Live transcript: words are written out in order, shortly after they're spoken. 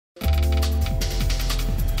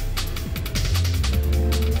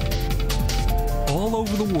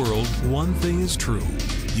One thing is true,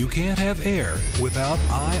 you can't have air without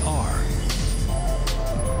IR.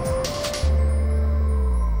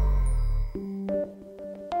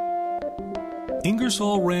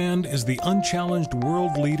 Ingersoll Rand is the unchallenged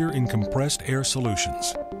world leader in compressed air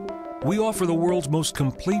solutions. We offer the world's most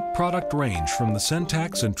complete product range, from the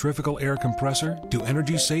Centac centrifugal air compressor to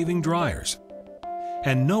energy-saving dryers.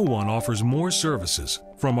 And no one offers more services,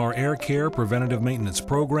 from our air care preventative maintenance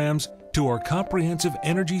programs to our comprehensive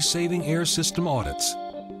energy-saving air system audits.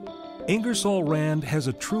 Ingersoll Rand has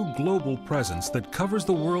a true global presence that covers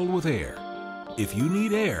the world with air. If you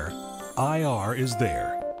need air, IR is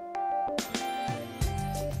there.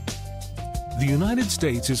 The United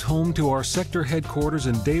States is home to our sector headquarters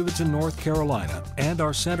in Davidson, North Carolina, and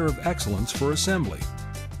our Center of Excellence for Assembly.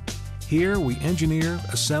 Here we engineer,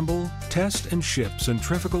 assemble, test, and ship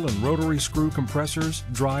centrifugal and rotary screw compressors,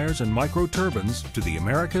 dryers, and microturbines to the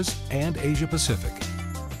Americas and Asia Pacific.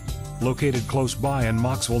 Located close by in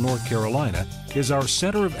Mocksville, North Carolina, is our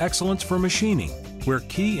Center of Excellence for Machining, where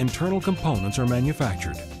key internal components are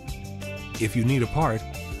manufactured. If you need a part,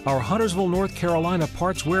 our Huntersville, North Carolina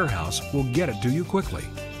parts warehouse will get it to you quickly.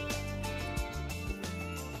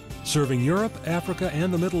 Serving Europe, Africa,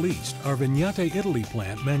 and the Middle East, our Vignate, Italy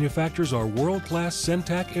plant manufactures our world-class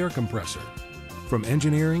Centac air compressor. From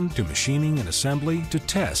engineering to machining and assembly to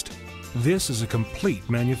test, this is a complete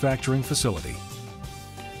manufacturing facility.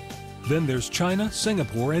 Then there's China,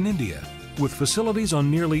 Singapore, and India. With facilities on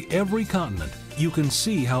nearly every continent, you can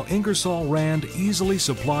see how Ingersoll Rand easily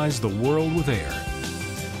supplies the world with air.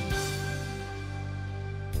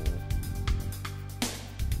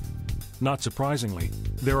 Not surprisingly,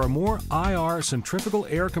 there are more IR centrifugal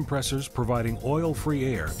air compressors providing oil-free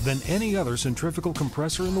air than any other centrifugal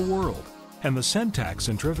compressor in the world. And the Centac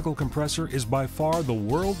centrifugal compressor is by far the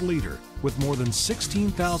world leader, with more than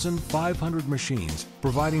 16,500 machines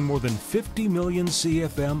providing more than 50 million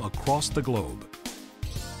CFM across the globe.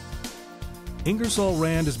 Ingersoll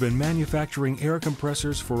Rand has been manufacturing air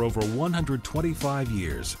compressors for over 125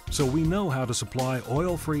 years, so we know how to supply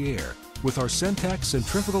oil-free air with our Centac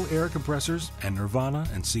centrifugal air compressors and Nirvana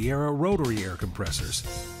and Sierra rotary air compressors.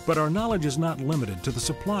 But our knowledge is not limited to the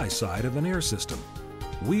supply side of an air system.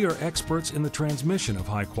 We are experts in the transmission of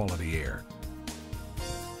high-quality air.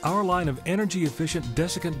 Our line of energy-efficient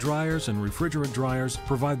desiccant dryers and refrigerant dryers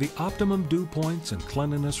provide the optimum dew points and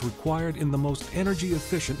cleanliness required in the most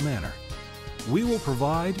energy-efficient manner. We will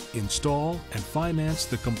provide, install, and finance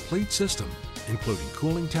the complete system, including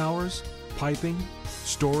cooling towers, piping,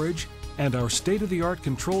 storage, and our state-of-the-art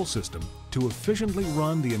control system to efficiently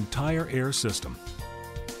run the entire air system.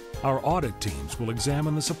 Our audit teams will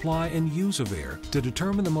examine the supply and use of air to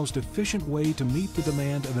determine the most efficient way to meet the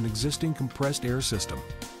demand of an existing compressed air system.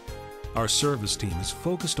 Our service team is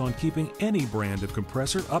focused on keeping any brand of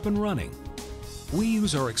compressor up and running. We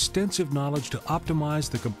use our extensive knowledge to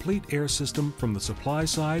optimize the complete air system from the supply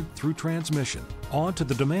side through transmission, on to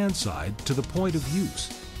the demand side to the point of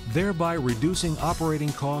use, thereby reducing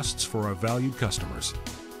operating costs for our valued customers.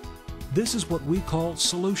 This is what we call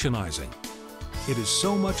solutionizing. It is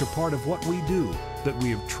so much a part of what we do that we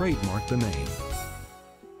have trademarked the name.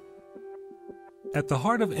 At the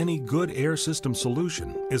heart of any good air system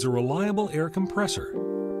solution is a reliable air compressor.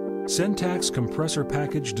 Centac's compressor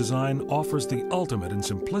package design offers the ultimate in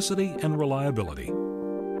simplicity and reliability.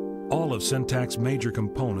 All of Centac's major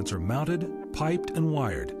components are mounted, piped, and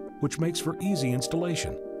wired, which makes for easy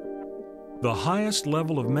installation. The highest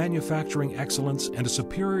level of manufacturing excellence and a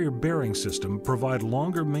superior bearing system provide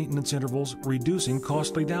longer maintenance intervals, reducing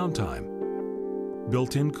costly downtime.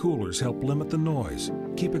 Built-in coolers help limit the noise,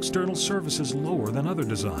 keep external surfaces lower than other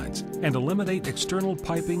designs, and eliminate external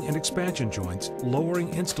piping and expansion joints,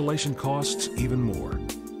 lowering installation costs even more.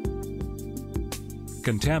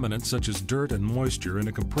 Contaminants such as dirt and moisture in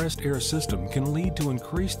a compressed air system can lead to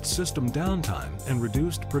increased system downtime and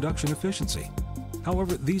reduced production efficiency.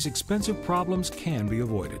 However, these expensive problems can be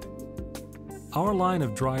avoided. Our line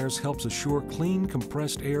of dryers helps assure clean,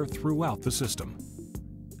 compressed air throughout the system.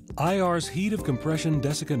 IR's heat of compression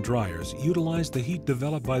desiccant dryers utilize the heat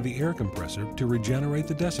developed by the air compressor to regenerate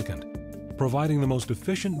the desiccant, providing the most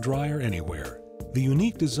efficient dryer anywhere. The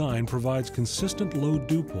unique design provides consistent low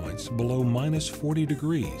dew points below -40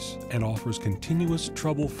 degrees and offers continuous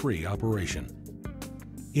trouble-free operation.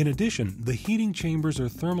 In addition, the heating chambers are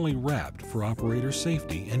thermally wrapped for operator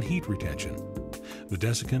safety and heat retention. The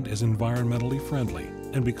desiccant is environmentally friendly,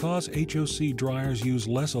 and because HOC dryers use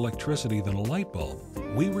less electricity than a light bulb,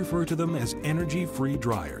 we refer to them as energy-free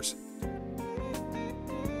dryers.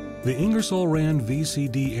 The Ingersoll Rand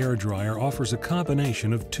VCD air dryer offers a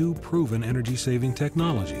combination of two proven energy-saving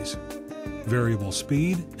technologies. variable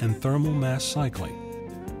speed, and thermal mass cycling.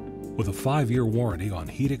 With a 5-year warranty on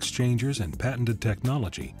heat exchangers and patented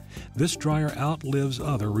technology, this dryer outlives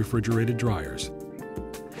other refrigerated dryers.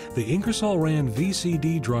 The Ingersoll Rand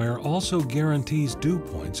VCD dryer also guarantees dew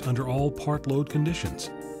points under all part load conditions.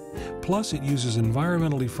 Plus, it uses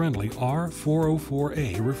environmentally friendly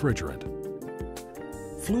R404A refrigerant.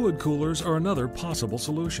 Fluid coolers are another possible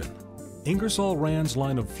solution. Ingersoll Rand's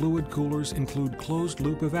line of fluid coolers include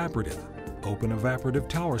closed-loop evaporative, open evaporative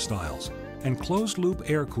tower styles, and closed-loop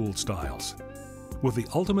air-cooled styles. With the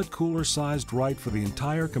ultimate cooler sized right for the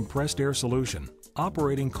entire compressed air solution,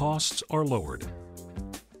 operating costs are lowered.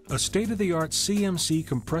 A state-of-the-art CMC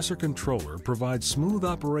compressor controller provides smooth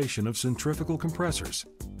operation of centrifugal compressors.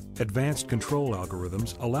 Advanced control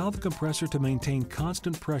algorithms allow the compressor to maintain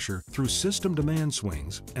constant pressure through system demand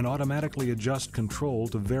swings and automatically adjust control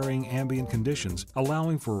to varying ambient conditions,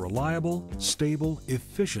 allowing for reliable, stable,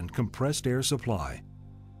 efficient compressed air supply.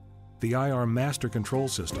 The IR master control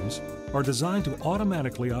systems are designed to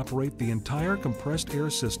automatically operate the entire compressed air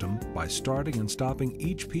system by starting and stopping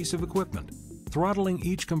each piece of equipment, throttling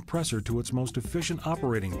each compressor to its most efficient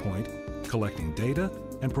operating point, collecting data,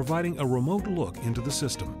 and providing a remote look into the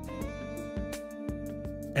system.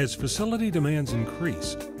 As facility demands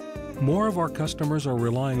increase, more of our customers are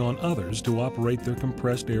relying on others to operate their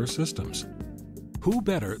compressed air systems. Who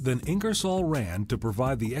better than Ingersoll Rand to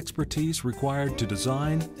provide the expertise required to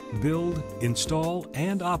design, build, install,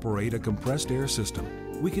 and operate a compressed air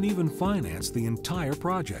system? We can even finance the entire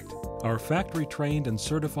project. Our factory-trained and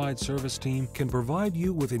certified service team can provide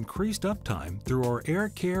you with increased uptime through our Air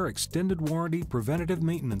Care Extended Warranty Preventative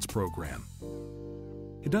Maintenance Program.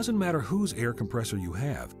 It doesn't matter whose air compressor you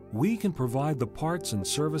have, we can provide the parts and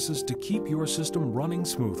services to keep your system running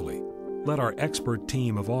smoothly. Let our expert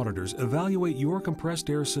team of auditors evaluate your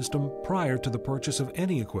compressed air system prior to the purchase of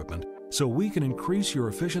any equipment so we can increase your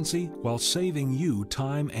efficiency while saving you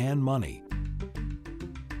time and money.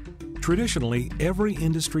 Traditionally, every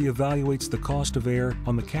industry evaluates the cost of air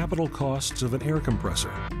on the capital costs of an air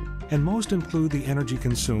compressor, and most include the energy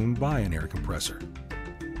consumed by an air compressor.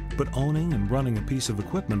 But owning and running a piece of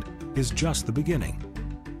equipment is just the beginning.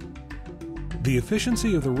 The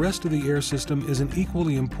efficiency of the rest of the air system is an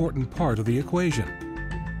equally important part of the equation.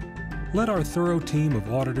 Let our thorough team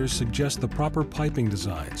of auditors suggest the proper piping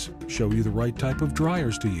designs, show you the right type of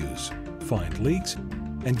dryers to use, find leaks,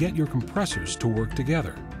 and get your compressors to work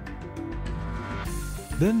together.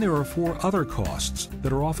 Then there are 4 other costs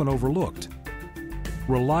that are often overlooked.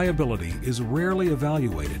 Reliability is rarely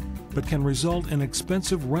evaluated, but can result in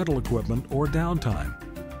expensive rental equipment or downtime.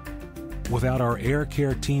 Without our Air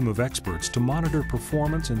Care team of experts to monitor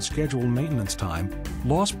performance and schedule maintenance time,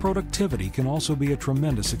 lost productivity can also be a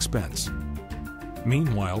tremendous expense.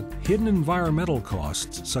 Meanwhile, hidden environmental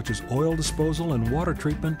costs such as oil disposal and water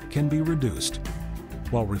treatment can be reduced,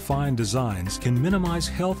 while refined designs can minimize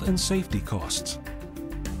health and safety costs.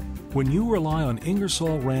 When you rely on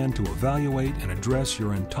Ingersoll Rand to evaluate and address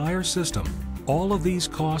your entire system, all of these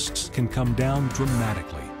costs can come down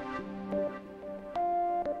dramatically.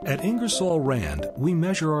 At Ingersoll Rand, we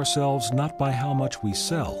measure ourselves not by how much we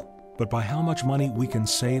sell, but by how much money we can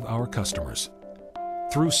save our customers.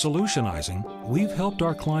 Through solutionizing, we've helped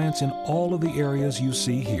our clients in all of the areas you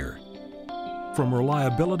see here. From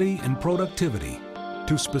reliability and productivity,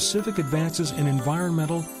 to specific advances in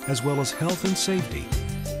environmental as well as health and safety,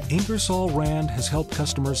 Ingersoll Rand has helped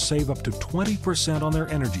customers save up to 20% on their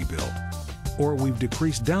energy bill, or we've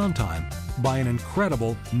decreased downtime by an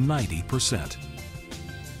incredible 90%.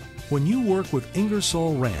 When you work with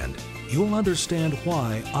Ingersoll Rand, you'll understand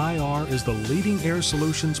why IR is the leading air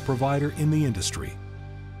solutions provider in the industry.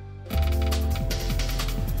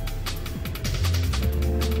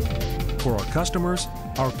 For our customers,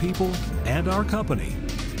 our people, and our company,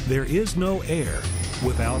 there is no air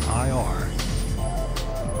without IR.